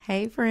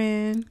Hey,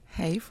 friend.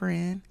 Hey,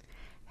 friend.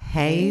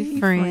 Hey,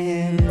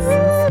 friends.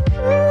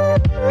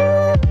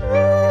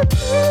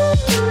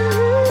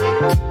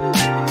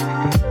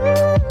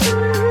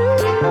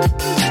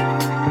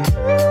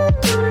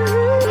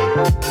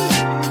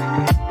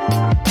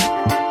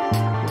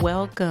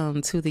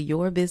 Welcome to the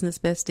Your Business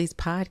Besties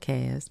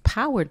podcast,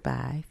 powered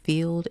by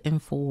Field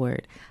and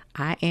Forward.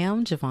 I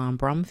am Javon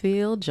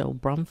Brumfield, Joe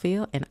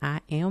Brumfield, and I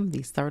am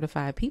the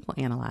Certified People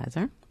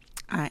Analyzer.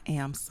 I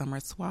am Summer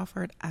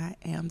Swafford. I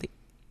am the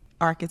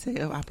Architect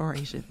of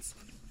Operations.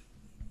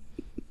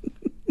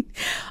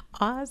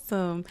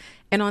 Awesome.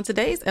 And on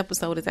today's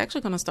episode, it's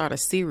actually going to start a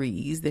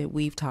series that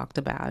we've talked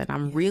about. And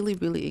I'm really,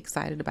 really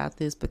excited about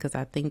this because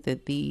I think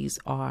that these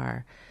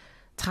are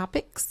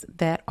topics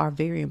that are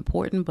very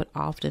important, but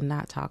often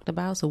not talked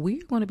about. So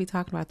we're going to be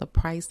talking about the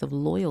price of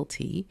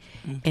loyalty.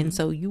 And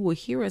so you will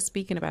hear us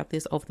speaking about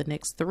this over the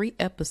next 3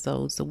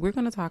 episodes. So we're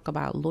going to talk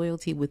about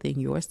loyalty within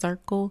your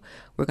circle.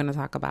 We're going to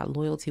talk about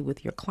loyalty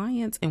with your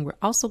clients. And we're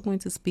also going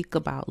to speak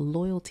about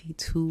loyalty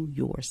to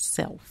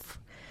yourself.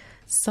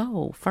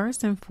 So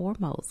first and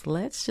foremost,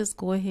 let's just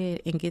go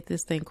ahead and get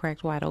this thing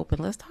cracked wide open.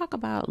 Let's talk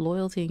about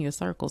loyalty in your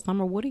circle.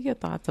 Summer, what are your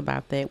thoughts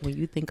about that when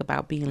you think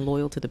about being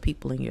loyal to the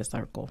people in your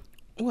circle?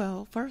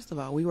 Well, first of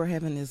all, we were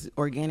having this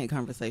organic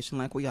conversation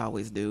like we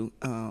always do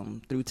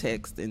through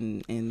text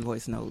and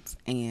voice notes.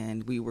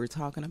 And we were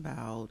talking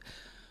about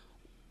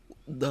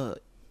the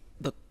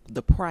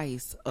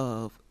price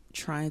of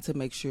trying to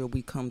make sure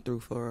we come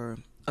through for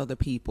other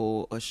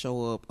people or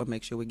show up or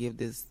make sure we give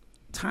this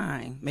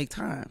make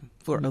time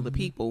for other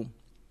people,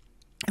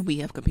 and we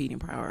have competing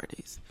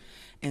priorities.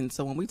 And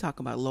so when we talk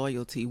about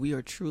loyalty, we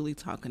are truly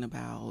talking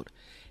about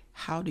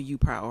how do you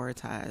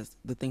prioritize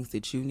the things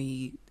that you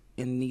need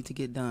and need to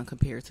get done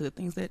compared to the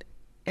things that,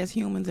 as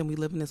humans, and we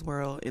live in this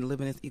world and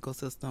live in this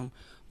ecosystem,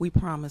 we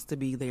promise to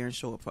be there and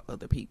show up for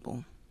other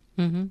people.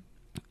 And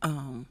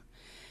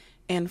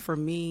for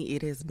me,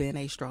 it has been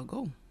a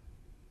struggle.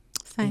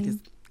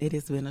 Same. It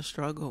has been a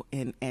struggle.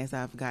 And as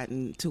I've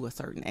gotten to a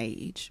certain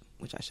age,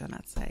 which I shall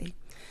not say,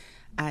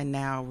 I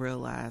now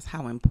realize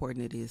how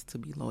important it is to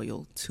be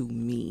loyal to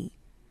me,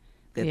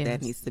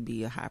 that needs to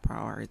be a high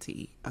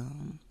priority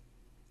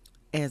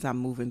as I'm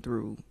moving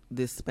through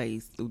this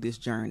space, through this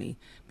journey,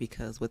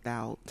 because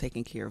without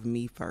taking care of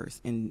me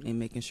first and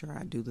making sure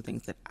I do the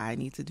things that I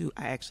need to do,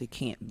 I actually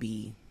can't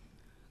be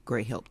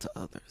great help to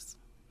others.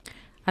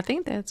 I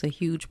think that's a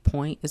huge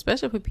point,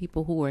 especially for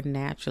people who are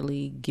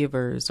naturally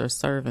givers or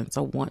servants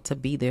or want to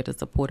be there to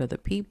support other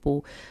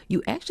people.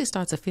 You actually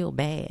start to feel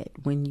bad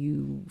when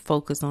you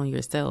focus on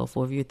yourself,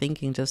 or if you're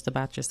thinking just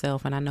about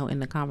yourself. And I know in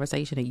the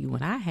conversation that you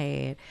and I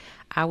had,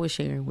 I was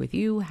sharing with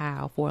you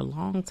how for a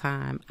long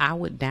time I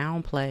would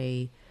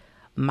downplay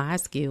my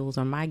skills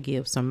or my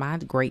gifts or my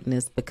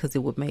greatness because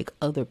it would make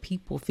other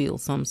people feel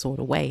some sort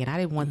of way. And I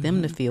didn't want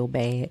them to feel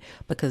bad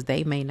because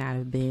they may not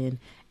have been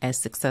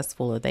as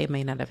successful or they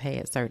may not have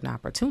had certain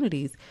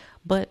opportunities.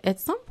 But at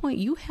some point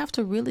you have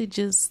to really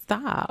just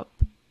stop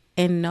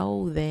and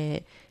know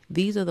that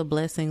these are the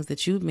blessings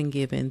that you've been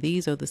given.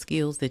 These are the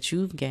skills that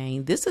you've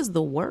gained. This is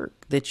the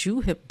work that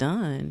you have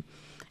done.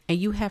 And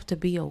you have to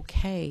be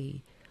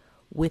okay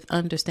with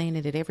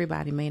understanding that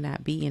everybody may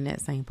not be in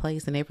that same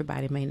place and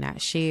everybody may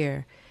not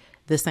share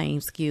the same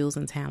skills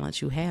and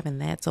talents you have,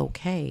 and that's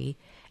okay.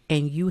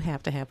 And you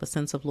have to have a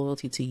sense of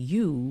loyalty to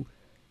you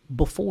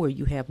before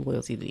you have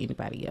loyalty to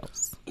anybody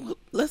else. Well,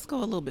 let's go a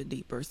little bit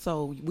deeper.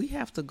 So we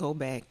have to go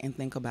back and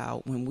think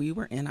about when we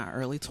were in our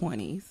early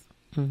 20s,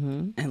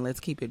 and let's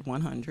keep it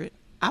 100.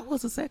 I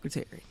was a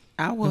secretary.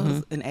 I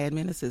was an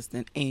admin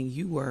assistant, and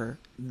you were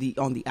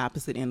on the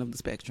opposite end of the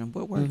spectrum.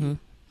 What were you?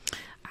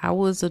 I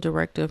was a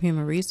director of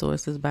human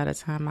resources by the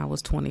time I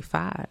was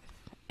 25.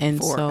 And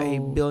for so, a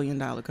 $1 billion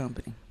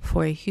company.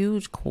 For a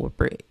huge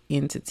corporate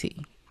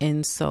entity.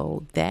 And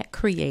so that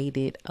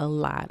created a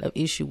lot of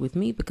issue with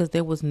me because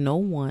there was no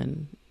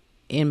one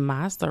in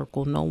my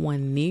circle, no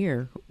one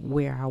near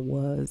where I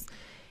was,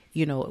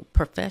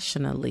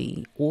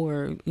 professionally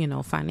or,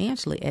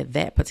 financially at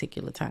that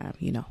particular time.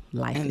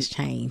 Life has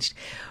changed.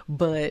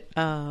 But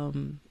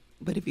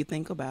if you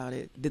think about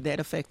it, did that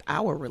affect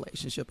our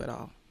relationship at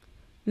all?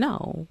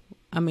 No.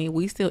 I mean,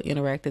 we still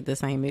interacted the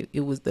same. It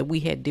was that we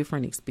had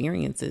different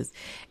experiences.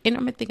 And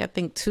I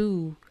think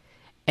too,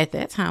 at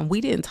that time,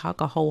 we didn't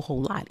talk a whole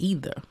lot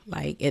either.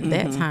 Like at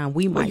that time,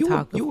 we might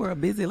talk. You were a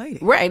busy lady.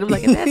 Right.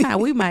 Like at that time,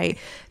 we might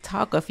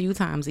talk a few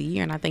times a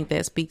year. And I think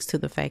that speaks to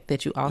the fact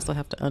that you also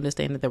have to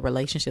understand that the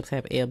relationships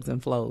have ebbs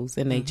and flows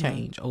and they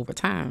change over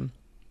time.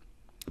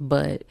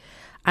 But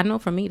I know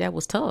for me, that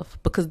was tough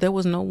because there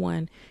was no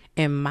one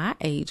in my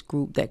age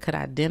group that could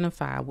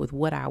identify with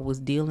what I was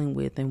dealing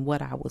with and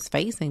what I was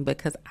facing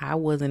because I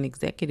was an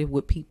executive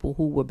with people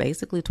who were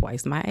basically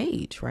twice my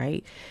age,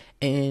 right?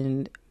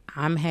 And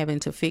I'm having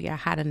to figure out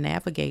how to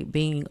navigate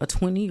being a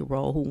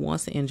 20-year-old who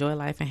wants to enjoy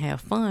life and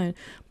have fun,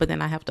 but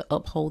then I have to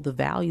uphold the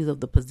values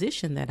of the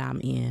position that I'm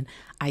in.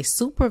 I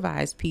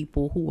supervise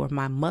people who are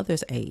my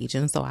mother's age,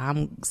 and so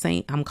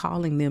I'm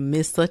calling them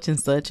Miss such and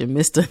such and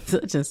Mr.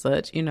 such and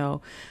such,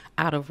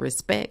 out of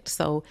respect.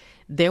 So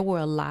there were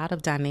a lot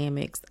of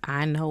dynamics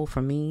I know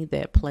for me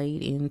that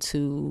played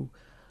into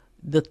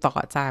the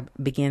thoughts I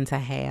began to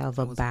have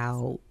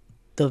about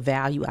the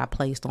value I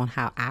placed on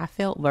how I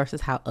felt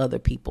versus how other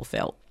people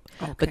felt.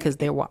 Okay. Because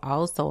there were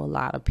also a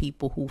lot of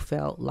people who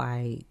felt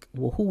like,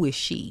 well, who is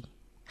she?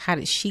 How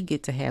did she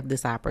get to have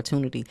this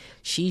opportunity?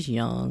 She's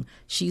young,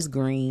 she's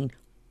green.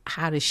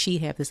 How does she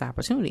have this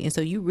opportunity? And so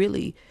you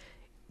really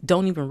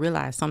don't even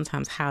realize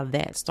sometimes how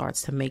that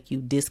starts to make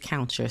you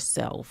discount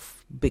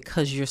yourself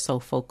because you're so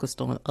focused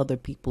on other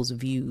people's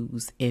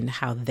views and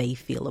how they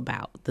feel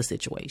about the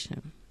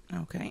situation.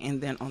 Okay.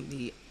 And then on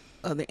the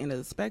other end of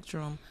the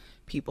spectrum,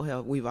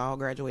 we've all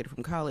graduated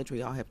from college.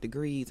 We all have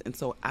degrees. And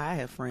so I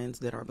have friends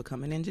that are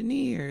becoming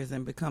engineers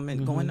and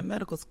going to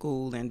medical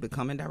school and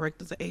becoming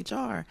directors of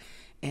HR.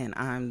 And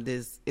I'm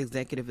this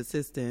executive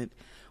assistant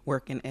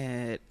working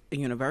at a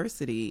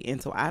university.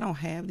 And so I don't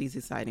have these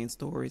exciting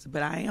stories,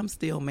 but I am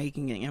still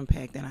making an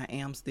impact and I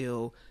am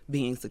still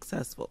being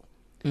successful.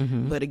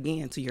 Mm-hmm. But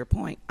again, to your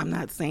point, I'm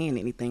not saying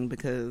anything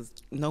because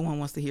no one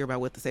wants to hear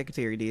about what the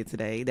secretary did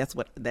today. That's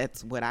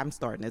what I'm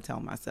starting to tell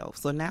myself.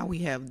 So now we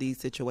have these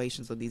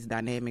situations or these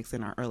dynamics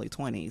in our early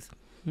 20s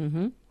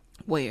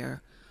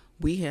where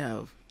we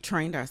have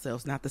trained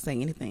ourselves not to say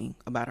anything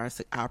about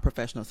our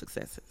professional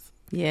successes.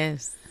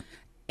 Yes.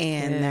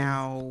 And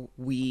now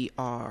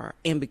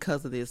and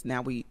because of this,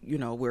 now we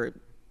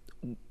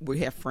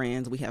have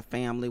friends, we have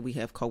family, we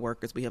have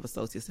coworkers, we have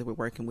associates that we're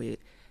working with.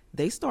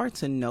 They start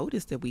to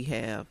notice that we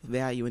have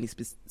value in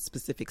these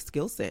specific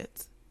skill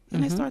sets,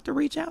 and they start to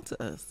reach out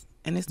to us,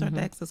 and they start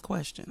to ask us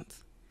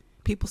questions.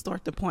 People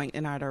start to point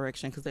in our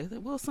direction because they say,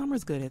 well,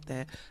 Summer's good at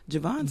that.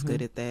 Javon's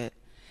good at that.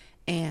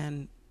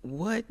 And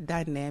what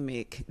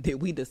dynamic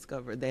did we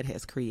discover that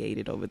has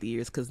created over the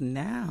years? Because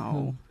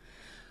now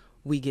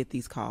we get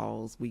these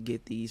calls, we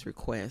get these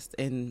requests,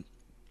 and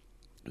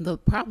the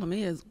problem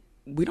is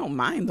we don't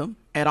mind them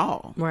at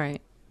all. Right.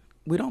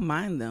 We don't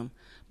mind them.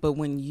 But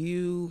when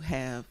you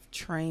have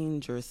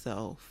trained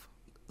yourself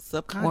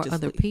subconsciously, or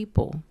other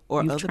people,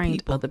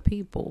 other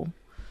people,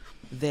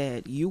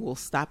 that you will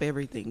stop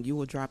everything, you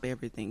will drop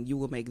everything, you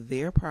will make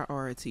their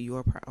priority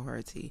your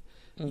priority.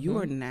 You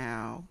are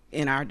now,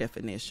 in our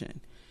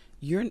definition,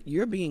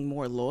 you're being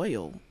more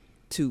loyal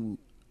to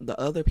the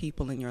other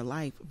people in your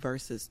life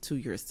versus to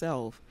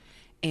yourself.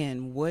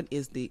 And what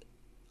is the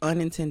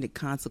unintended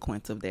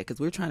consequence of that? Because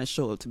we're trying to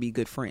show up to be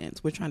good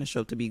friends. We're trying to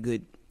show up to be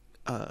good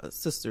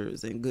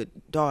sisters and good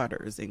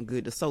daughters and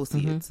good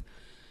associates.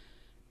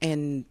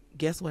 And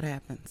guess what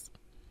happens?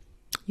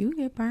 You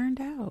get burned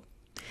out.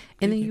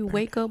 And then you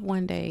wake up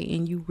one day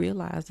and you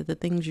realize that the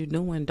things you're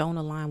doing don't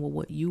align with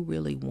what you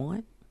really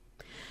want.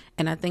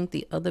 And I think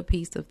the other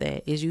piece of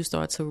that is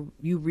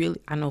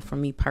I know for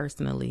me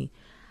personally,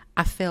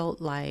 I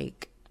felt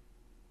like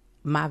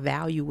my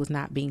value was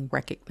not being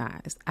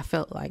recognized. I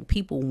felt like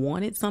people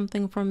wanted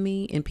something from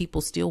me and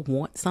people still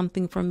want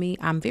something from me.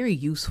 I'm very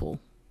useful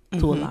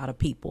to a lot of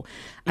people.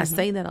 I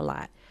say that a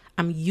lot.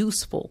 I'm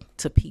useful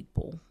to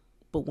people.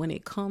 But when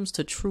it comes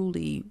to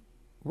truly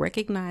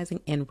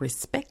recognizing and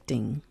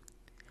respecting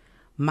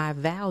my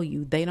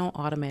value, they don't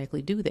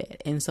automatically do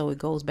that. And so it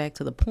goes back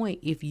to the point,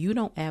 if you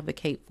don't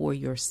advocate for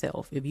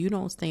yourself, if you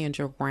don't stand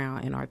your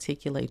ground and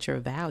articulate your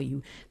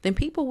value, then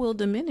people will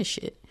diminish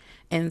it.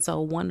 And so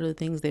one of the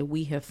things that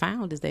we have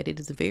found is that it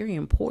is very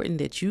important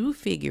that you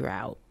figure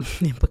out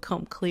and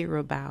become clear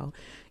about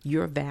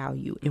your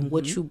value and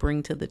what you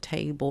bring to the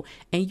table,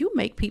 and you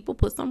make people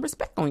put some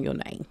respect on your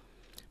name.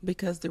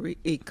 Because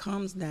it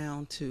comes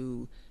down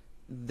to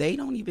they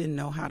don't even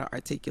know how to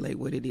articulate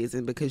what it is.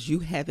 And because you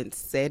haven't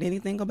said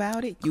anything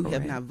about it, you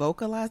have not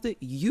vocalized it,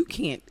 you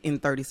can't in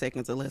 30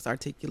 seconds or less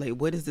articulate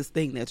what is this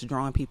thing that's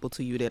drawing people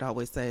to you that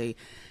always say,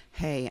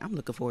 hey, I'm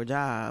looking for a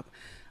job.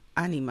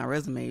 I need my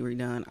resume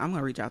redone. I'm going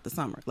to reach out to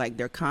Summer. Like,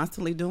 they're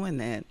constantly doing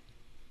that.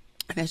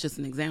 And that's just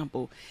an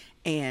example.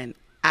 And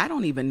I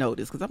don't even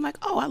notice because I'm like,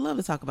 oh, I love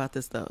to talk about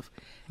this stuff.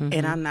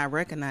 And I'm not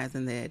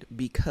recognizing that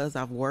because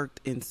I've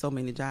worked in so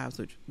many jobs,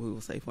 which we will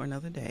say for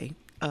another day,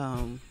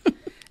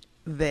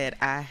 that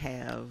I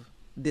have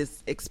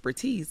this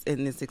expertise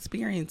and this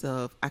experience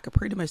of I could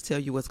pretty much tell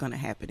you what's going to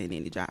happen in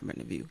any job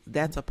interview.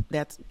 That's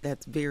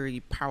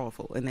very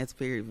powerful and that's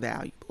very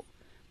valuable.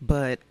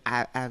 But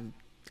I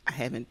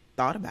haven't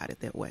thought about it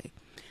that way.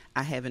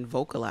 I haven't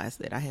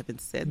vocalized it. I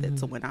haven't said that.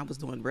 So when I was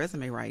doing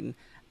resume writing,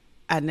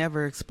 I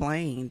never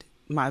explained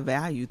my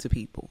value to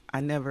people.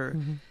 I never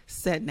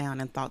sat down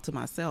and thought to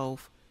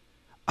myself,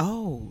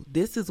 oh,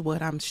 this is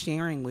what I'm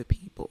sharing with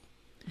people.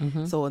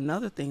 So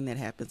another thing that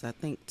happens, I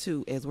think,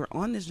 too, as we're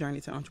on this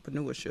journey to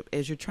entrepreneurship,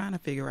 as you're trying to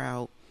figure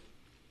out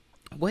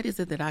what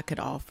is it that I could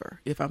offer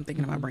if I'm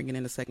thinking about bringing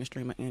in a second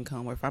stream of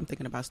income, or if I'm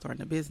thinking about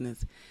starting a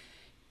business,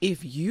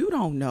 if you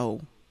don't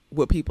know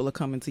what people are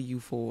coming to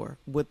you for,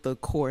 what the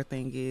core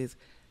thing is,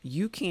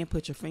 you can't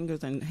put your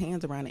fingers and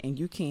hands around it, and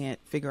you can't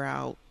figure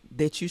out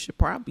that you should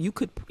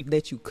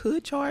that you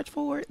could charge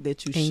for it,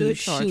 that you And should you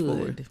charge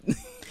for it. should.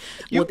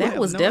 You Well, that have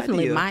was no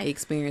definitely idea. my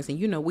experience.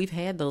 And, we've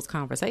had those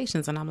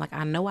conversations and I'm like,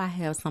 I know I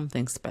have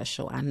something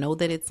special. I know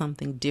that it's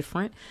something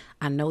different.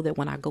 I know that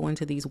when I go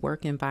into these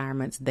work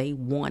environments, they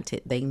want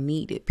it, they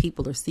need it.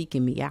 People are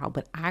seeking me out,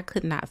 but I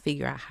could not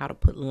figure out how to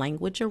put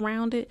language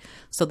around it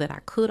so that I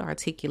could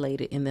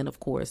articulate it and then, of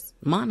course,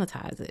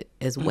 monetize it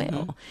as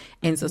well.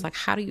 And so it's like,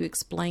 how do you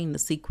explain the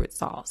secret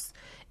sauce?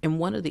 And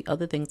one of the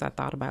other things I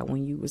thought about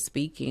when you were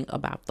speaking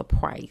about the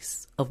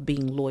price of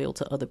being loyal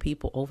to other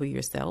people over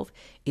yourself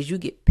is you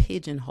get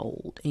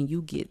pigeonholed and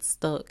you get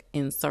stuck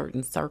in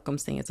certain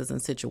circumstances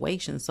and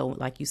situations. So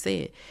like you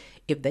said,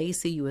 if they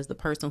see you as the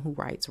person who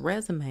writes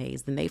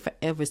resumes, then they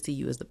forever see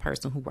you as the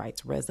person who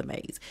writes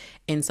resumes.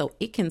 And so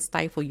it can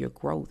stifle your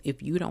growth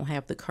if you don't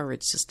have the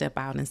courage to step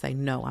out and say,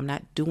 no, I'm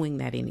not doing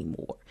that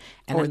anymore.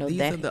 And Or I know these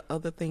that are the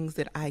other things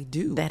that I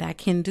do. that I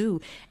can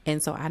do.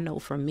 And so I know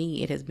for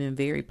me, it has been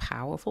very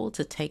powerful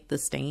to take the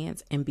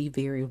stance and be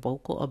very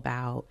vocal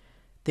about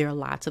there are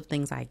lots of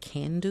things I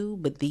can do,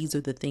 but these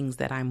are the things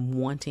that I'm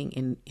wanting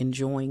and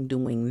enjoying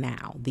doing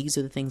now. These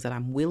are the things that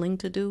I'm willing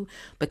to do,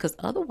 because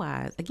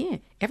otherwise,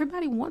 again,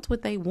 everybody wants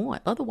what they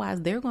want.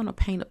 Otherwise, they're going to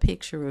paint a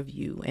picture of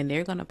you and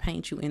they're going to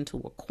paint you into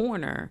a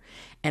corner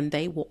and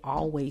they will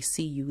always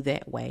see you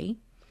that way.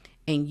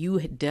 And you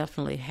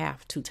definitely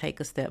have to take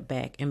a step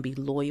back and be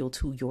loyal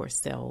to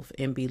yourself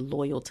and be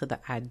loyal to the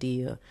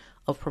idea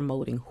of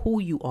promoting who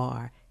you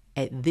are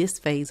at this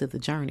phase of the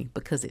journey,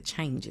 because it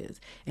changes.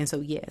 And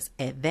so, yes,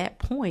 at that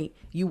point,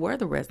 you were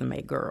the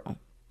resume girl.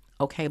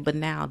 Okay. But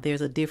now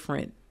there's a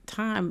different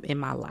time in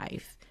my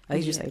life.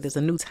 As you say, there's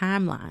a new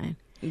timeline.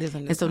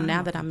 And so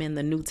now that I'm in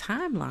the new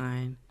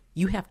timeline,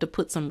 you have to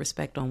put some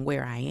respect on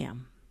where I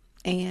am.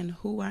 And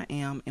who I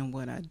am and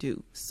what I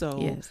do. So,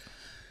 Yes.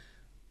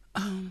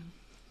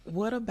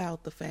 What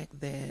about the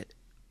fact that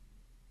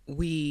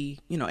we,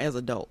 as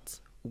adults,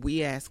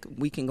 we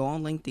can go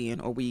on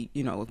LinkedIn, or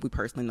if we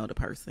personally know the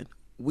person,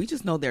 we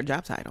just know their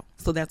job title.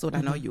 So that's what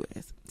I know you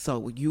as.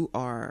 So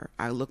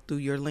I looked through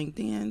your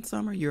LinkedIn,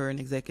 Summer, you're an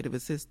executive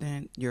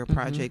assistant, you're a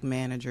project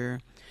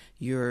manager,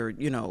 these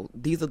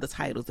are the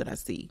titles that I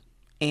see.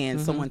 And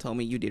someone told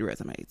me you did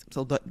resumes.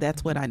 So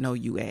that's what I know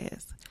you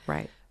as.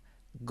 Right.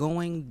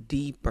 Going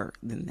deeper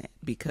than that,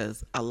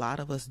 because a lot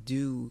of us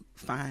do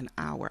find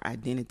our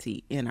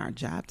identity in our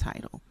job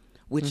title,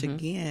 which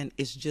again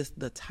is just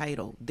the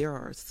title. There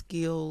are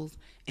skills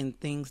and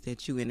things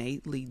that you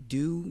innately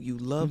do, you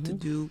love to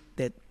do,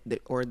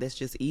 or that's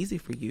just easy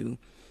for you,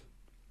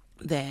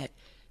 that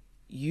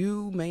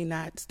you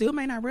still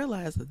may not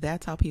realize that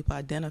that's how people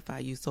identify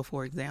you. So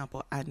for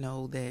example, I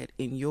know that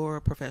in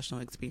your professional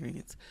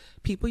experience,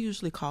 people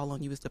usually call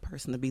on you as the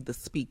person to be the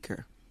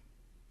speaker.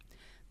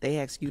 They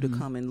ask you to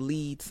come and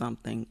lead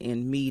something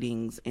in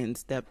meetings and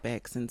step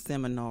backs and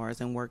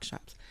seminars and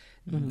workshops.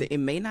 It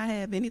may not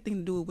have anything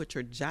to do with what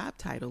your job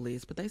title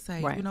is, but they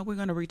say, Right. we're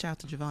going to reach out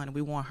to Javon and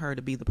we want her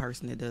to be the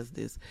person that does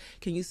this.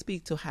 Can you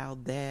speak to how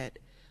that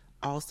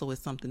also is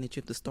something that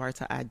you have to start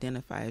to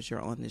identify as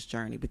you're on this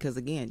journey? Because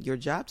again, your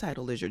job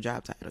title is your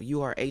job title.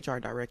 You are HR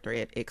director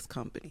at X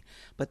company,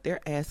 but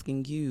they're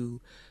asking you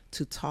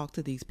to talk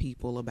to these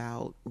people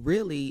about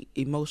really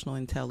emotional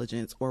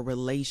intelligence or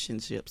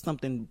relationships,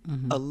 something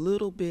a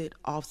little bit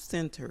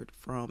off-centered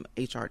from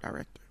HR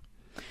director.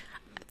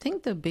 I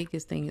think the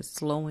biggest thing is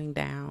slowing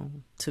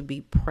down to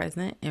be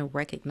present and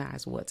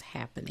recognize what's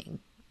happening,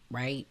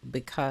 right?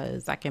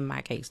 Because like in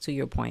my case, to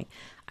your point,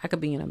 I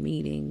could be in a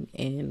meeting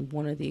and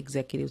one of the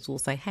executives will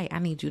say, hey, I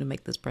need you to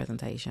make this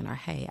presentation, or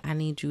hey, I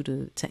need you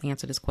to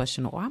answer this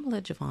question, or I'm gonna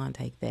let Javon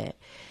take that.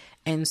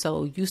 And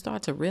so you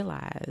start to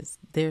realize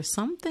there's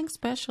something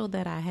special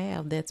that I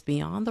have that's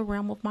beyond the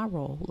realm of my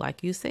role,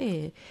 like you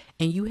said,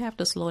 and you have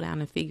to slow down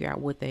and figure out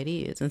what that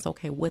is. And so,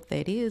 okay, what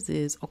that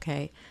is,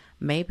 okay,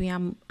 maybe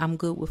I'm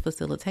good with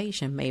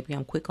facilitation. Maybe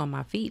I'm quick on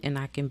my feet and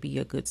I can be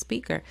a good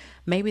speaker.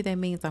 Maybe that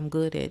means I'm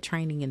good at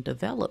training and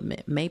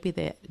development. Maybe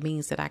that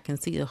means that I can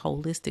see a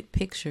holistic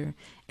picture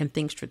and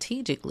think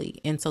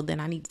strategically. And so then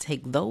I need to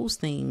take those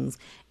things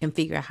and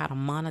figure out how to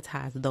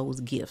monetize those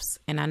gifts.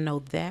 And I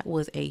know that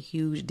was a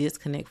huge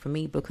disconnect for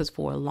me, because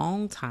for a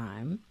long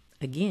time,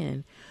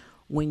 again,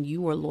 when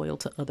you are loyal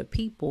to other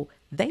people,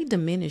 they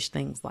diminish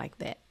things like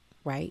that,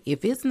 right?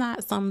 If it's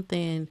not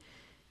something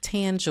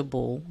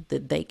tangible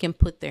that they can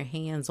put their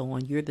hands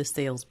on, you're the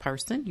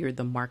salesperson, you're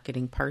the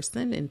marketing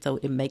person, and so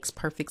it makes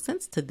perfect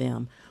sense to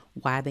them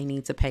why they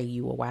need to pay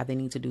you or why they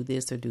need to do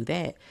this or do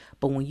that.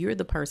 But when you're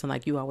the person,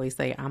 like you always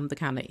say, I'm the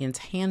kind of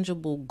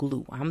intangible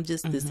glue, I'm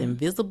just this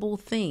invisible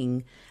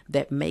thing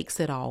that makes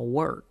it all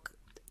work.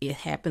 It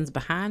happens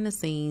behind the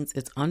scenes,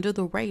 it's under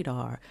the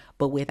radar,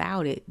 but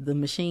without it, the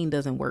machine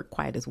doesn't work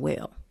quite as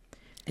well.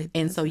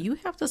 And so you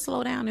have to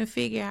slow down and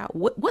figure out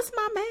what's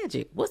my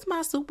magic? What's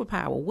my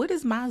superpower? What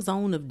is my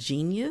zone of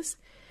genius?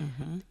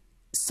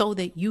 So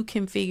that you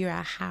can figure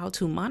out how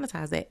to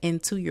monetize that.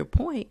 And to your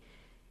point,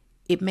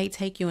 it may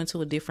take you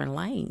into a different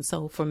lane.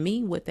 So for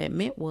me, what that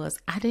meant was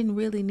I didn't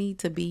really need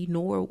to be,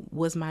 nor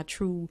was my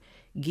true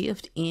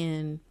gift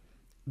in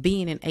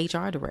being an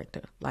HR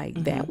director. Like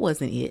that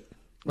wasn't it,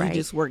 right? You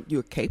just work.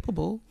 You're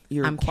capable.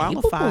 I'm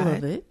qualified. Capable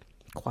of it,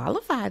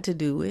 qualified to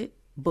do it.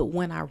 But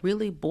when I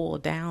really boil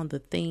down the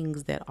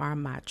things that are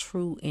my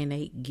true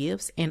innate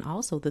gifts and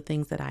also the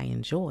things that I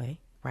enjoy,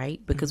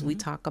 right? Because we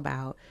talk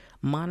about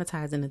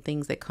monetizing the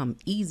things that come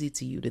easy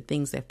to you, the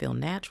things that feel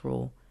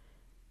natural.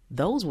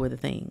 Those were the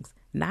things,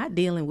 not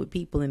dealing with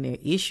people and their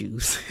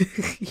issues,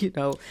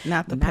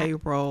 not the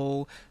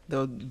payroll,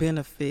 the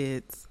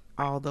benefits,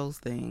 all those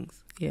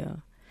things. Yeah.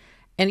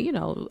 And,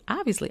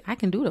 obviously I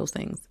can do those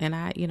things, and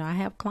I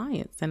have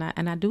clients and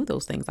I do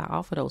those things. I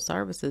offer those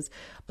services,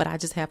 but I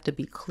just have to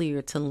be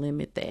clear to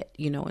limit that,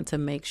 and to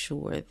make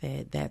sure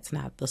that that's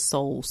not the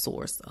sole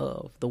source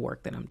of the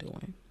work that I'm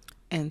doing.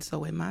 And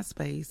so in my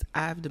space,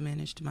 I've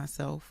diminished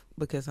myself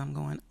because I'm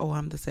going,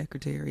 I'm the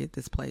secretary at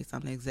this place.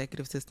 I'm the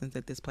executive assistant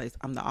at this place.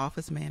 I'm the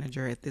office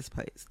manager at this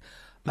place.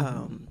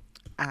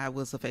 I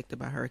was affected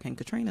by Hurricane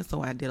Katrina,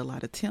 so I did a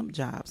lot of temp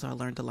jobs. So I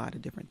learned a lot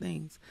of different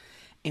things.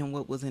 And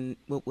what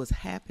was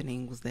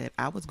happening was that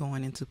I was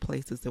going into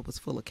places that was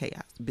full of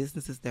chaos,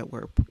 businesses that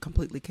were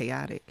completely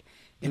chaotic,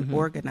 and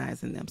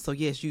organizing them. So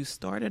yes, you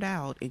started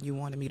out and you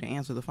wanted me to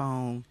answer the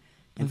phone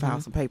and file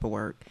some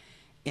paperwork.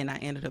 And I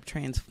ended up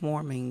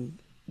transforming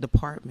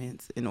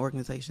departments and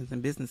organizations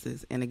and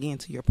businesses. And again,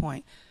 to your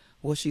point,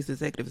 well, she's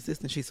executive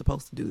assistant. She's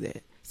supposed to do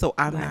that. So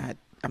I'm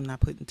not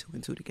putting two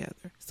and two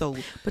together. So,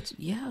 but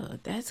yeah,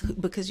 that's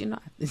because,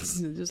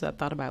 just I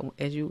thought about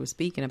as you were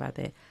speaking about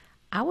that.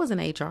 I was an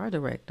HR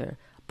director,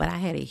 but I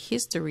had a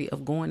history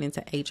of going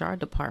into HR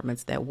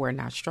departments that were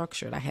not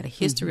structured. I had a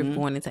history of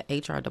going into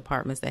HR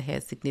departments that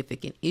had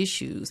significant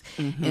issues.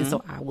 And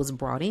so I was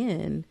brought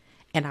in.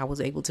 And I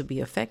was able to be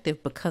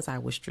effective because I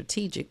was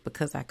strategic,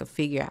 because I could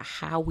figure out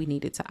how we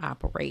needed to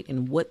operate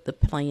and what the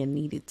plan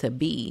needed to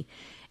be.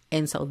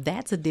 And so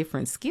that's a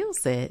different skill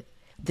set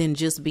than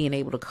just being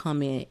able to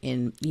come in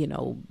and,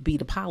 be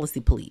the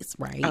policy police,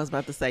 right? I was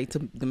about to say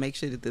to make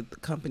sure that the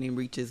company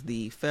reaches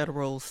the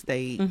federal,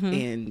 state,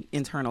 and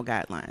internal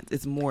guidelines.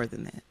 It's more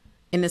than that.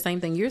 And the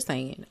same thing you're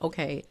saying,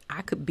 okay,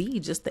 I could be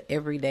just the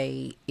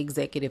everyday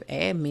executive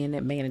admin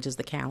that manages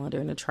the calendar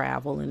and the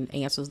travel and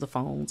answers the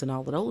phones and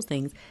all of those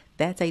things.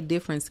 That's a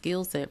different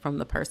skill set from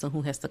the person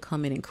who has to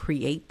come in and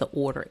create the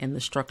order and the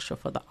structure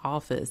for the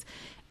office.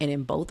 And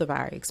in both of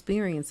our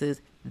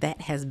experiences,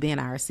 that has been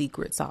our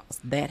secret sauce.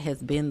 That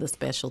has been the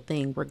special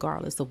thing,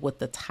 regardless of what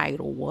the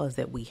title was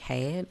that we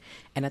had.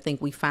 And I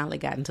think we finally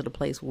gotten to the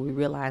place where we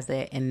realized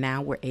that, and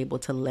now we're able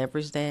to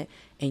leverage that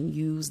and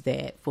use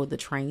that for the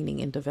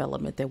training and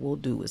development that we'll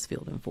do as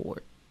Field and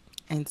Forward.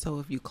 And so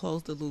if you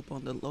close the loop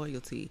on the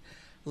loyalty,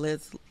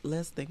 let's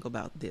think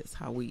about this,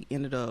 how we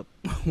ended up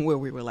where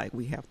we were like,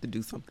 we have to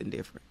do something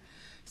different.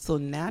 So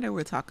now that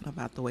we're talking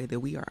about the way that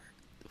we are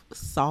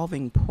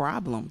solving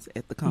problems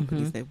at the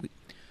companies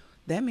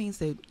that means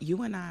that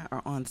you and I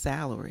are on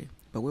salary,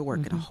 but we're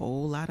working a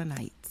whole lot of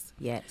nights.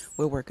 Yes.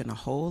 We're working a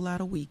whole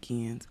lot of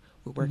weekends.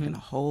 We're working a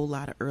whole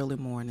lot of early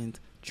mornings,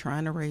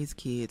 trying to raise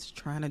kids,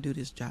 trying to do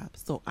this job.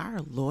 So our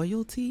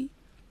loyalty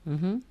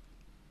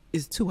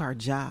is to our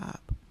job.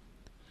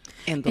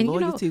 And the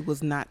loyalty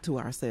was not to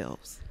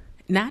ourselves.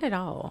 Not at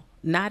all.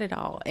 Not at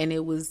all. And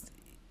it was,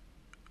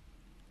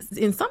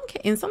 in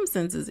some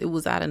senses, it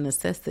was out of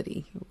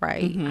necessity,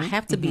 right? I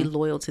have to be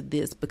loyal to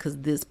this because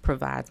this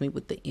provides me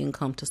with the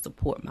income to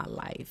support my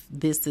life.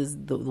 This is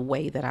the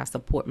way that I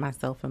support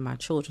myself and my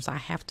children. So I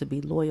have to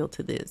be loyal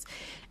to this.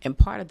 And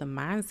part of the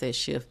mindset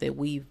shift that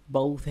we've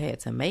both had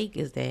to make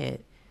is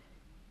that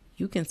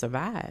you can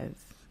survive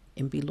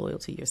and be loyal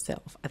to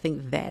yourself. I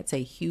think that's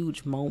a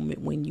huge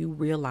moment when you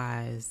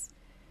realize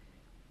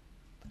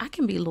I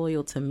can be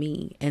loyal to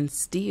me and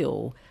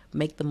still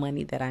make the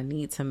money that I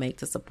need to make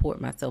to support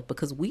myself,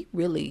 because we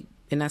really,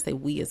 and I say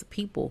we as a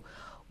people,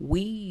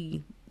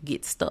 we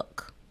get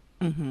stuck.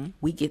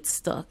 We get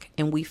stuck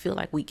and we feel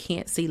like we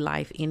can't see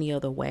life any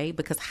other way,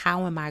 because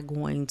how am I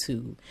going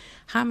to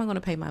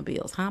pay my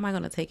bills? How am I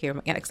going to take care of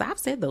my, because I've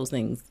said those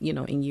things,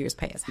 in years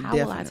past. How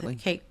Definitely.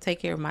 will I take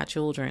care of my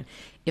children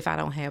if I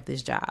don't have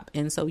this job?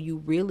 And so you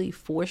really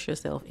force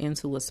yourself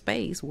into a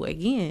space where,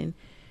 again,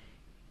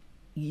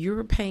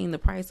 you're paying the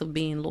price of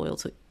being loyal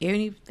to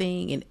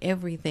anything and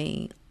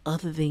everything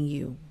other than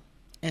you.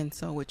 And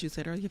so what you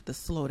said earlier, you have to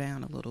slow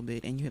down a little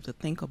bit and you have to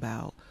think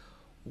about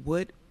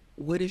what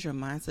is your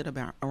mindset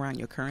about around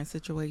your current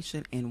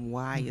situation and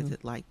why is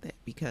it like that?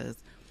 Because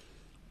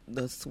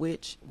the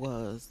switch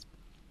was,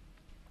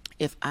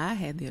 if I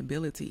had the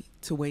ability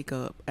to wake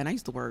up, and I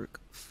used to work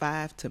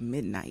 5 to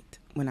midnight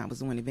when I was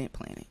doing event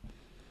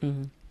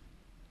planning.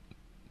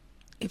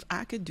 If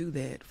I could do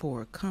that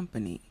for a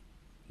company,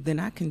 then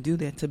I can do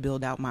that to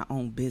build out my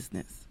own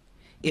business.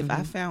 If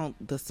I found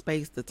the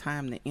space, the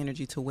time, the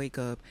energy to wake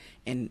up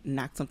and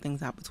knock some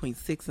things out between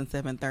 6 and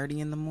 7:30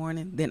 in the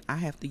morning, then I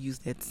have to use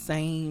that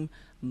same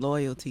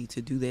loyalty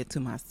to do that to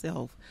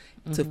myself,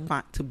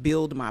 to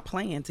build my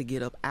plan to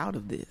get up out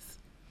of this.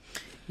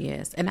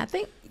 Yes. And I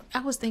think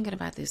I was thinking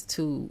about this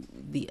too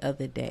the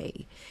other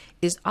day,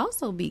 is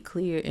also be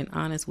clear and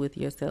honest with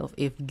yourself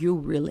if you're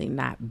really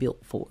not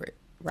built for it.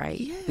 right?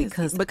 Yes,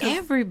 Because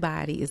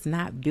everybody is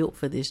not built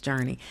for this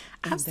journey.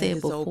 I've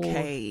said before,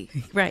 okay.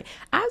 right?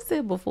 I've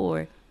said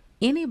before,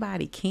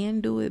 anybody can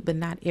do it, but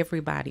not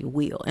everybody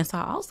will. And so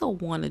I also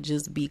want to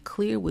just be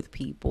clear with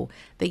people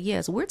that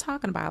yes, we're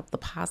talking about the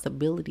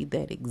possibility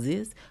that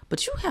exists,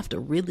 but you have to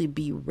really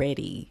be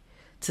ready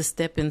to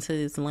step into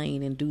this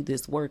lane and do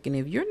this work. And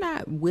if you're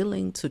not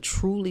willing to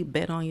truly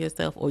bet on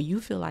yourself, or you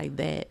feel like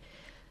that,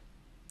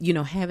 you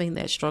know, having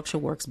that structure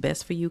works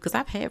best for you. Because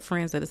I've had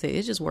friends that have said,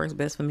 it just works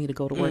best for me to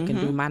go to work and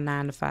do my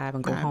 9 to 5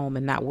 and go home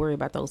and not worry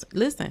about those.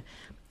 Listen,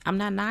 I'm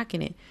not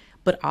knocking it,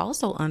 but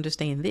also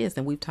understand this,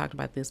 and we've talked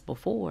about this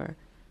before,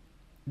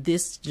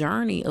 this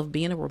journey of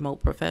being a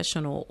remote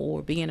professional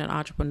or being an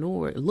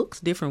entrepreneur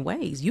looks different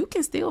ways. You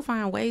can still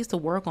find ways to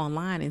work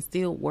online and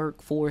still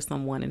work for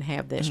someone and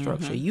have that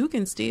structure. You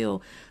can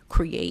still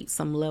create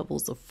some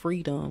levels of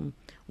freedom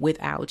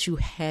without you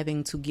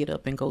having to get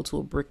up and go to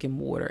a brick and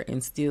mortar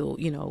and still,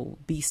 you know,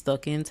 be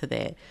stuck into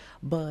that.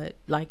 But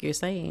like you're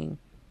saying,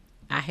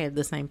 I had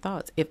the same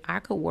thoughts. If I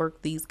could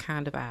work these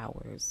kind of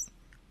hours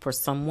for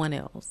someone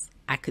else,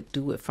 I could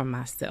do it for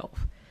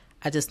myself.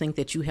 I just think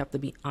that you have to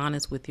be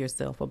honest with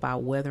yourself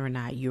about whether or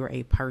not you're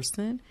a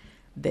person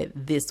that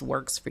this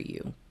works for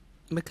you.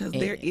 Because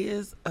there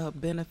is a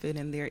benefit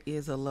and there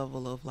is a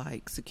level of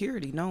like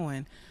security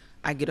knowing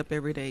I get up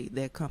every day,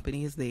 that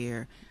company is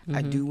there.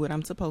 I do what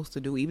I'm supposed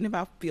to do, even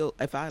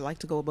if I like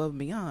to go above and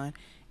beyond,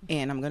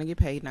 and I'm going to get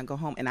paid and I go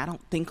home and I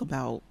don't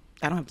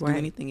have to do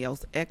anything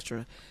else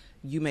extra.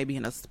 You may be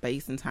in a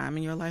space and time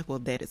in your life where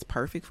that is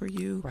perfect for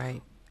you.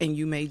 Right. And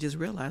you may just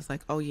realize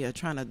like, oh yeah,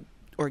 trying to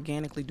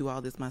organically do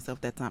all this myself,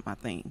 that's not my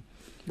thing.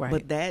 Right.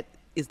 But that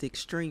is the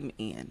extreme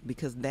end,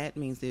 because that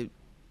means that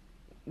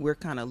we're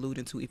kind of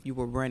alluding to, if you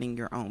were running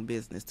your own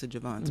business, to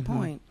Javon's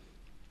point,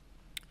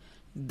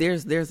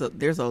 there's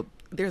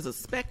a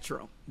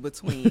spectrum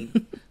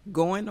between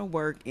going to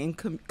work and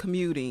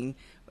commuting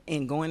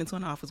and going into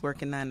an office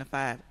working 9 to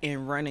 5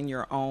 and running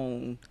your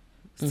own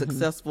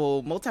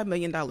successful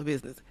multi-million-dollar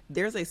business.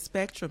 There's a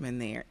spectrum in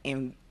there,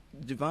 and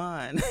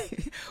Javon,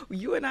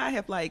 you and I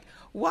have like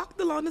walked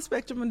along the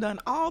spectrum and done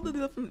all the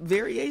different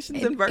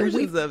variations and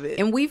versions of it.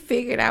 And we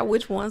figured out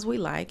which ones we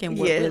like and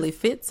what really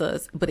fits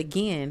us. But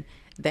again,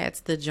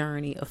 that's the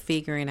journey of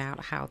figuring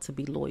out how to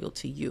be loyal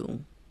to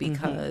you,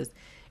 because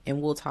and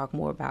we'll talk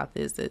more about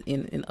this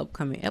in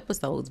upcoming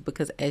episodes,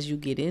 because as you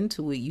get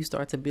into it, you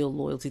start to build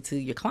loyalty to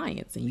your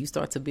clients and you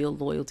start to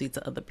build loyalty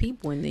to other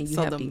people, and then you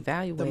have to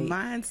evaluate. The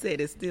mindset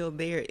is still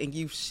there, and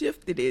you've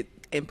shifted it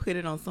and put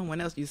it on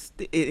someone else.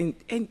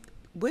 And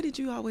what did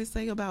you always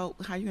say about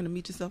how you're going to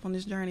meet yourself on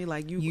this journey?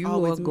 Like you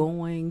always are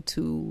going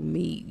to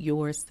meet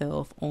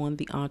yourself on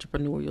the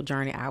entrepreneurial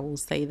journey. I will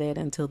say that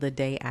until the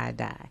day I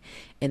die.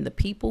 And the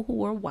people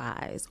who are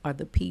wise are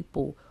the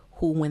people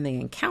who, when they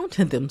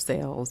encounter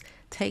themselves,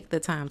 take the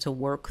time to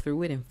work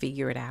through it and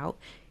figure it out.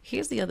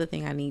 Here's the other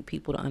thing I need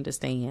people to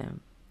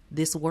understand.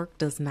 This work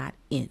does not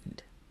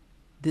end.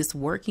 This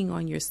working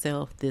on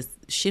yourself, this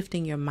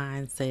shifting your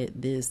mindset,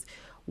 this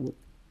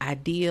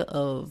idea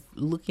of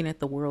looking at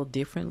the world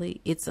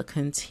differently, it's a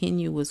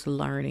continuous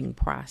learning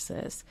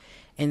process.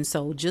 And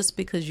so just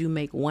because you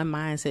make one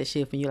mindset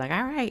shift and you're like,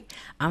 all right,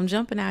 I'm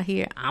jumping out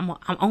here, I'm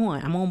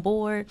on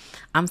board,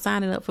 I'm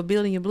signing up for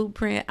Building Your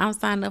Blueprint, I'm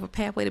signing up for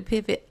Pathway to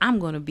Pivot, I'm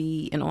going to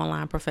be an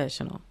online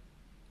professional.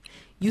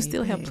 You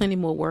still have plenty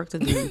more work to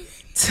do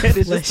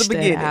to flesh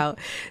that out,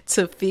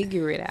 to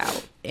figure it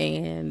out.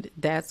 And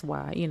that's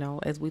why, you know,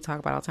 as we talk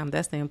about all the time,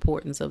 that's the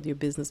importance of your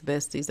business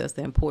besties. That's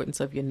the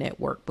importance of your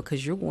network,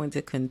 because you're going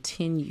to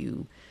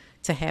continue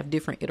to have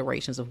different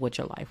iterations of what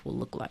your life will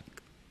look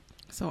like.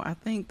 So I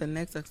think the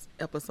next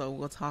episode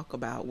we'll talk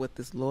about what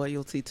this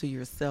loyalty to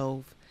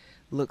yourself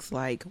looks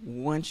like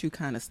once you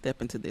kind of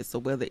step into this. So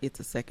whether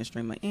it's a second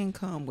stream of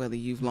income, whether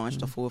you've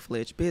launched a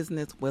full-fledged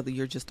business, whether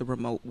you're just a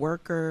remote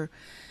worker,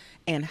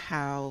 and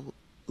how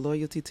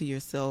loyalty to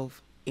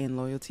yourself and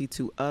loyalty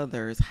to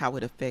others, how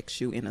it affects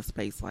you in a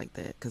space like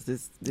that. Because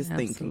this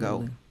thing can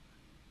go.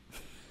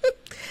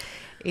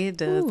 It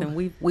does. Ooh. And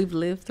we've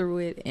lived through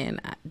it.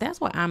 And that's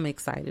why I'm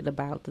excited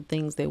about the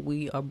things that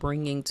we are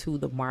bringing to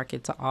the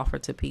market to offer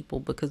to people,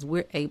 because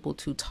we're able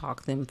to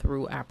talk them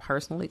through our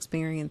personal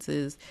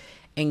experiences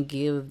and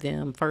give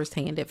them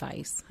firsthand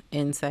advice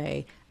and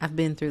say, I've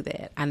been through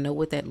that. I know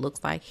what that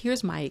looks like.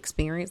 Here's my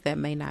experience. That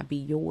may not be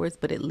yours,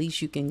 but at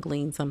least you can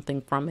glean something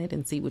from it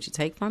and see what you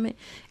take from it.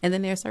 And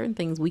then there are certain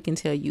things we can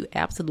tell you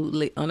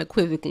absolutely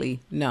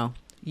unequivocally, no,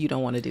 you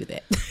don't want to do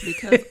that.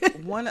 Because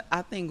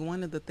I think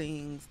one of the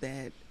things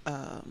that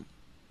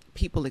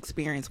people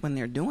experience when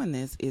they're doing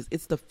this is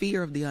it's the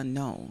fear of the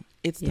unknown.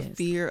 It's the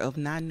fear of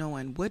not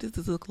knowing, what does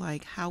this look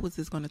like? How is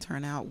this going to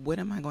turn out? What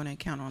am I going to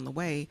encounter on the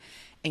way?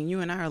 And you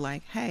and I are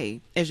like,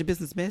 hey, as your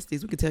business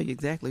besties, we can tell you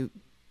exactly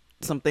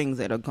some things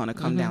that are going to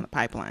come down the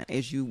pipeline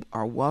as you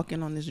are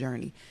walking on this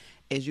journey,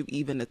 as you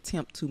even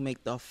attempt to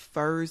make the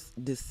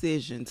first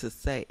decision to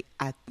say,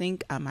 I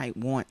think I might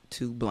want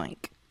to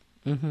blank.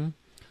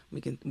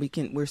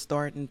 We're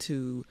starting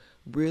to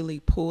really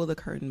pull the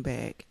curtain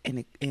back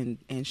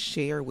and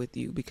share with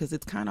you, because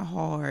it's kind of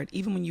hard,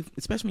 even when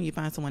especially when you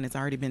find someone that's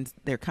already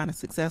they're kind of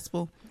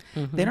successful.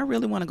 They don't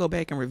really want to go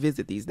back and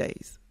revisit these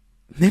days.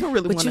 They don't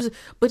really want to.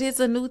 But it's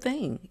a new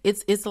thing.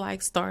 It's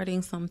like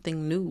starting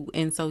something new.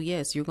 And so,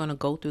 yes, you're going to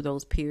go through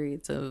those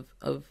periods of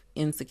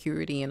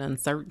insecurity and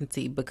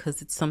uncertainty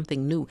because it's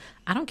something new.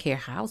 I don't care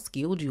how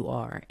skilled you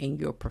are in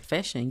your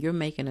profession. You're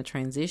making a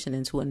transition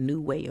into a new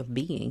way of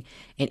being.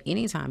 And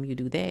anytime you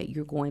do that,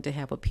 you're going to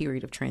have a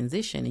period of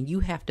transition, and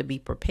you have to be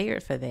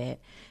prepared for that.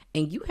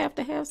 And you have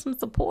to have some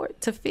support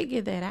to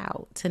figure that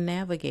out, to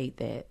navigate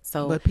that.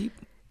 So but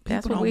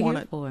that's what we're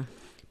here for.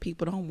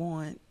 People don't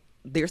want.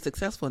 They're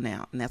successful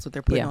now, and that's what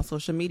they're putting on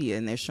social media,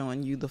 and they're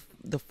showing you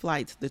the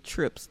flights, the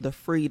trips, the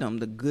freedom,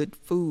 the good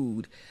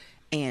food.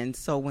 And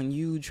so when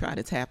you try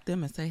to tap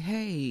them and say,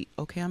 hey,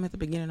 okay, I'm at the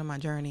beginning of my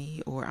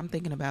journey, or I'm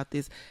thinking about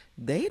this,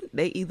 they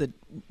either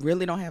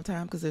really don't have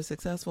time because they're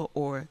successful,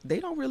 or they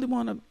don't really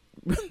want to.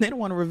 They don't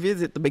want to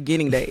revisit the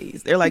beginning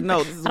days. They're like,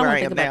 no, this is where I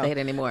am now. I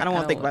don't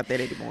want to think about that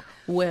anymore.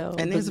 Well,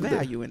 and there's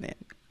value in that.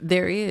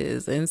 There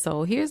is. And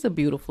so here's a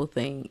beautiful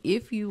thing.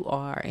 If you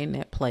are in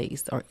that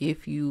place, or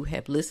if you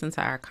have listened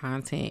to our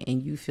content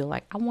and you feel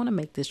like, I want to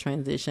make this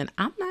transition,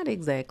 I'm not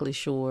exactly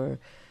sure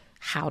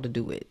how to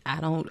do it. I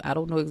don't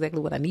know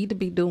exactly what I need to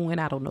be doing.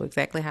 I don't know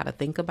exactly how to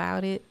think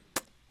about it.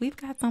 We've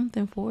got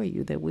something for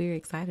you that we're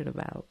excited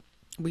about.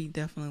 We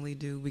definitely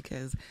do,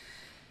 because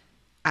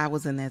I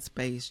was in that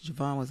space.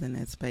 Javon was in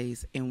that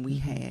space, and we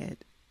had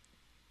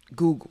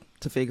Google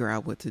to figure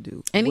out what to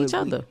do. And each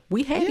other.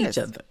 We had each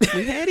other.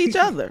 We had each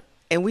other.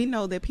 And we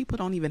know that people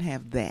don't even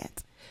have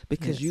that,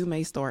 because you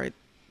may start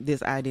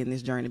this idea and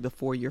this journey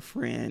before your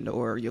friend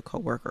or your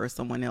coworker or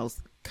someone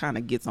else kind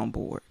of gets on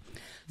board.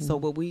 So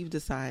what we've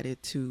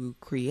decided to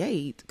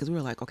create, because we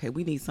were like, okay,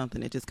 we need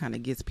something that just kind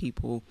of gets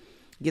people,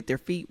 get their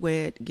feet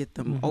wet, get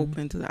them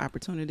open to the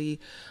opportunity.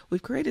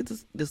 We've created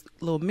this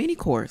little mini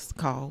course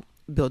called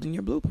Building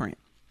Your Blueprint.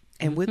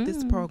 And with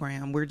this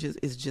program,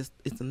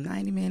 it's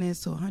 90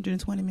 minutes to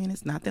 120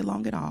 minutes, not that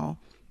long at all.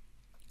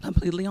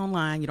 Completely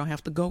online. You don't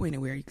have to go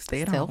anywhere. You can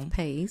stay at home.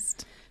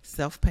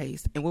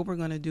 Self-paced. And what we're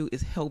going to do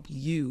is help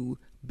you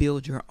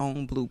build your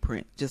own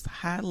blueprint. Just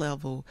high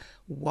level,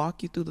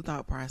 walk you through the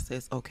thought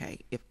process. Okay,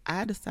 if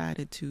I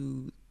decided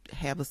to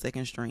have a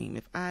second stream,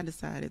 if I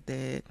decided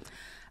that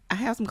I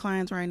have some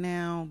clients right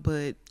now,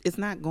 but it's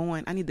not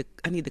going, I need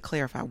to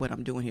clarify what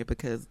I'm doing here,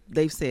 because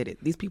they've said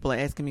it. These people are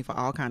asking me for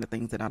all kinds of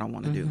things that I don't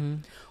want to do.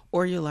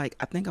 Or you're like,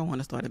 I think I want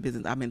to start a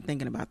business. I've been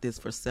thinking about this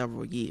for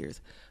several years.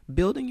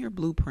 Building your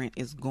blueprint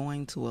is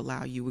going to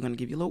allow you, we're going to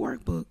give you a little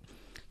workbook.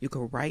 You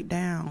can write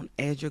down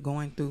as you're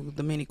going through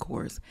the mini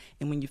course.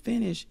 And when you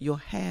finish, you'll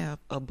have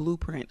a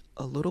blueprint,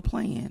 a little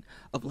plan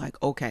of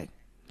like, okay,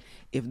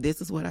 if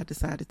this is what I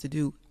decided to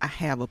do, I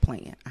have a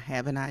plan. I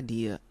have an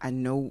idea. I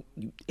know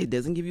it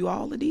doesn't give you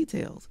all the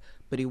details,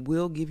 but it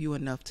will give you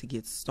enough to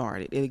get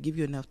started. It'll give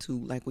you enough to,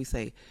 like we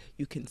say,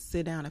 you can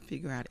sit down and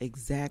figure out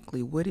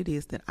exactly what it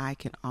is that I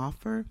can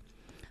offer,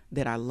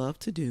 that I love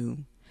to do,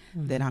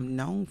 that I'm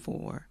known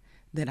for,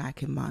 that I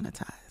can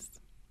monetize.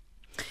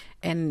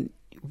 And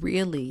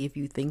really, if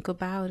you think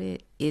about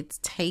it, it's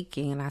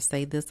taking, and I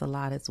say this a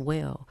lot as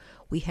well,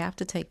 we have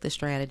to take the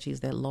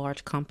strategies that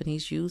large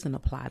companies use and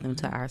apply them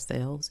to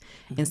ourselves.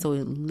 And so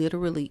it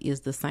literally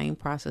is the same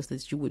process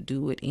that you would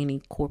do at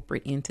any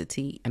corporate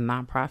entity and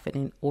nonprofit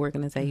and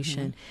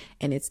organization.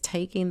 And it's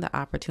taking the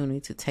opportunity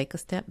to take a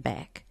step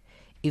back,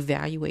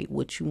 evaluate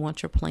what you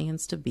want your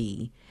plans to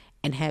be,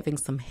 and having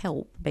some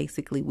help.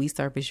 Basically, we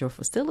serve as your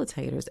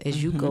facilitators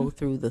as you go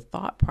through the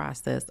thought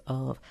process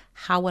of,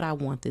 how would I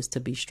want this to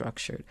be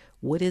structured?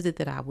 What is it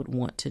that I would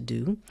want to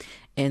do?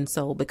 And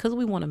so because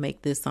we want to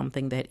make this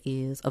something that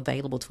is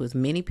available to as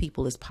many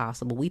people as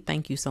possible, we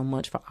thank you so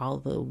much for all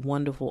the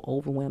wonderful,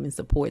 overwhelming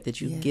support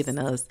that you've given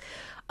us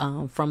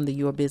from the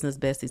Your Business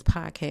Besties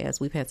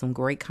podcast. We've had some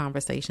great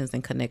conversations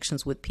and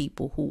connections with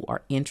people who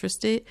are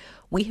interested.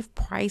 We have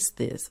priced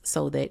this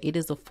so that it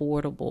is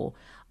affordable.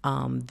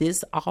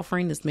 This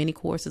offering, this mini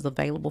course, is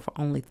available for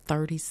only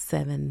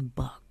 $37.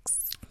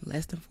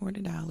 Less than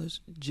 $40,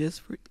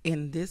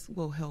 and this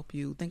will help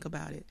you. Think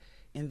about it.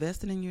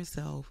 Investing in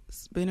yourself,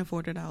 spending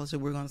 $40 that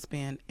we're going to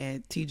spend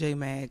at TJ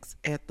Maxx,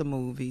 at the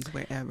movies,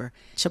 wherever.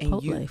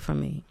 Chipotle for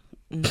me.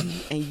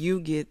 And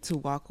you get to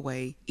walk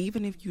away,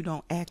 even if you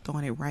don't act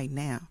on it right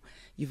now.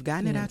 You've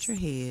gotten it out your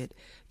head.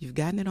 You've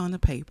gotten it on the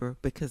paper,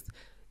 because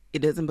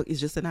it's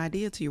just an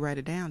idea till you write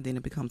it down. Then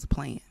it becomes a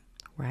plan.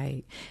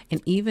 Right.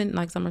 And even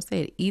like Summer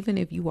said, even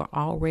if you are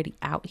already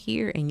out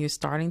here and you're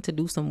starting to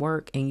do some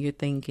work and you're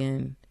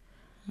thinking,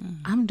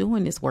 I'm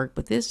doing this work,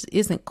 but this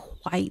isn't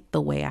quite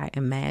the way I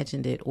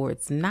imagined it, or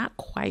it's not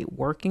quite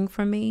working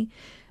for me,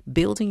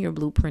 building your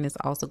blueprint is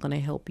also going to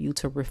help you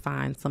to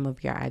refine some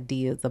of your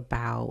ideas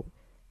about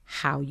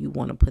how you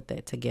want to put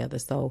that together.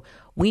 So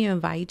we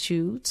invite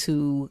you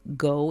to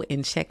go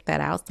and check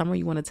that out. Summer,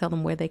 you want to tell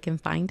them where they can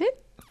find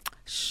it?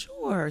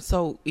 Sure.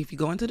 So if you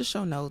go into the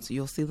show notes,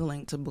 you'll see the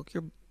link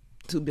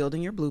to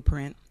Building Your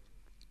Blueprint.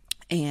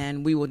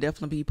 And we will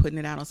definitely be putting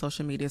it out on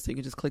social media, so you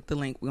can just click the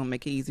link. We're going to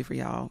make it easy for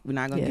y'all. We're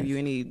not going to give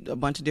you a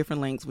bunch of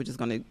different links. We're just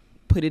going to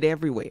put it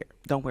everywhere.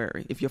 Don't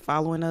worry. If you're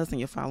following us and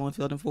you're following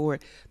Field and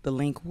Forward, the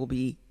link will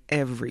be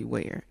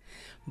everywhere.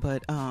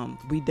 But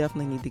we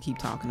definitely need to keep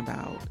talking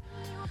about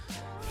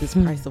this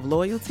price of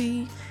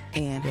loyalty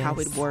and how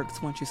it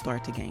works once you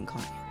start to gain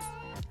clients.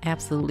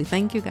 Absolutely.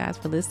 Thank you guys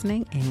for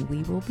listening, and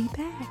we will be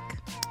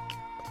back.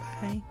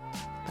 Bye.